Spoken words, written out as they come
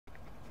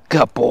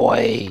Good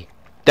boy.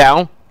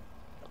 Down.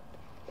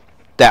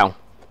 Down.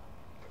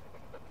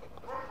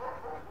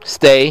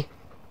 Stay.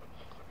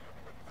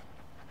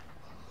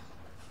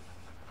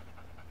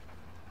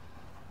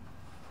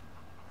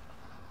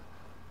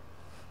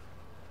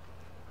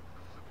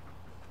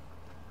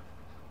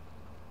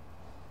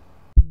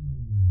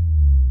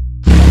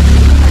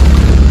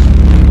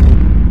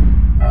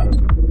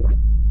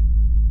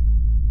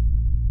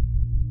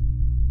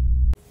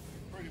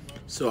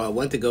 So I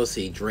went to go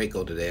see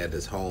Draco today at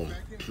his home,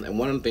 and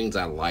one of the things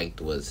I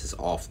liked was his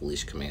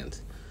off-leash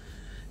commands.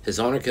 His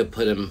owner could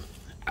put him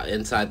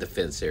inside the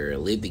fence area,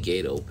 leave the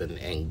gate open,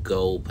 and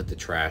go put the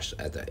trash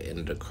at the end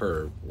of the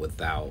curb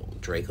without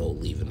Draco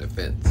leaving the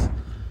fence.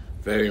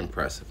 Very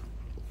impressive.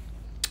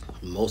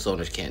 Most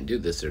owners can't do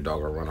this. Their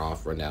dog will run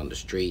off, run down the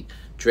street.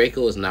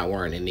 Draco is not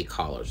wearing any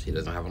collars. He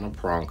doesn't have on a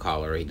prong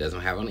collar. He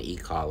doesn't have on an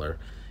e-collar.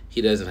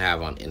 He doesn't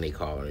have on any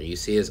collar. You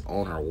see his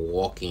owner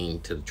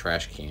walking to the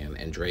trash can,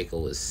 and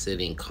Draco is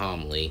sitting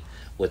calmly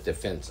with the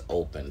fence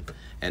open.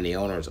 And the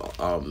owner's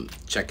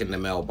checking the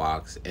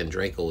mailbox, and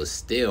Draco is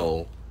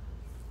still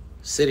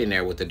sitting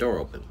there with the door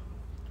open,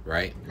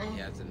 right? He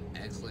has an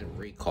excellent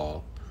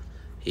recall.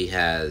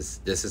 This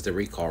is the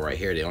recall right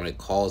here. The owner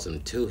calls him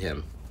to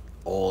him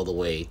all the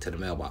way to the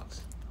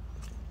mailbox.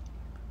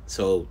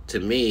 So to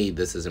me,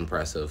 this is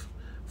impressive.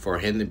 For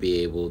him to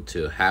be able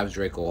to have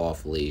Draco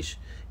off leash,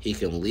 he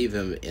can leave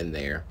him in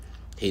there.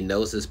 He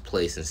knows his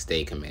place and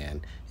stay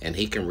command, and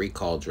he can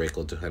recall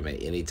Draco to him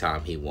at any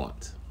time he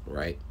wants,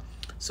 right?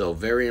 So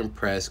very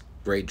impressed.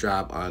 Great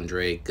job,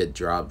 Andre. Good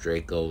job,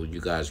 Draco. You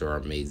guys are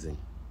amazing.